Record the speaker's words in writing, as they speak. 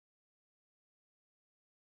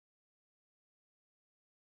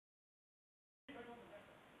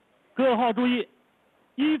各号注意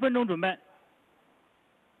，1分钟准备。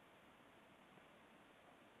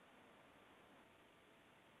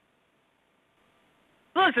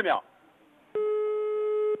40秒。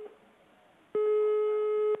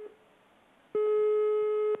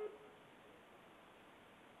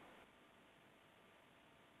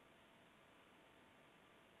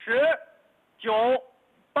10、9、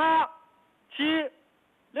8、7、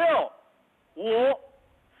6、5、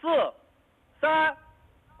4、3、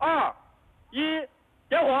2、1，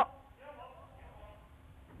点火。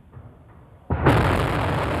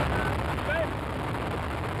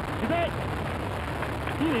起飞。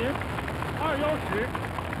机灵，21时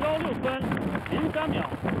16分03秒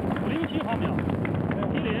507毫秒。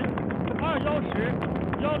机灵，21时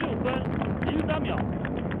16分03秒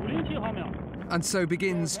507毫秒。 And so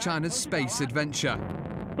begins China's space adventure.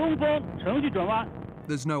 东风程序转弯。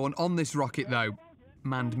 There's no one on this rocket, though.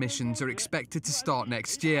 Manned missions are expected to start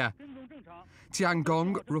next year.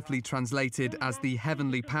 Tiangong, roughly translated as the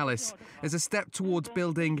Heavenly Palace, is a step towards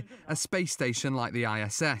building a space station like the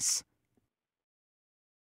ISS.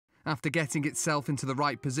 After getting itself into the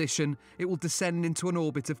right position, it will descend into an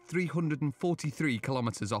orbit of 343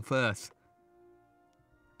 kilometres off Earth.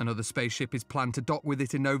 Another spaceship is planned to dock with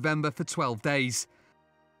it in November for 12 days.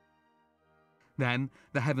 Then,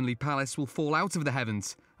 the Heavenly Palace will fall out of the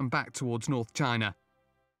heavens and back towards North China.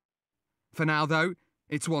 For now, though,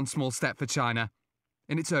 it's one small step for China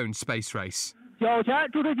in its own space race. 脚前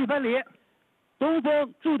助推器分离，东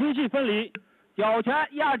风助推器分离，脚前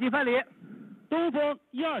1、2级分离，东风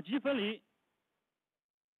1、2级分离。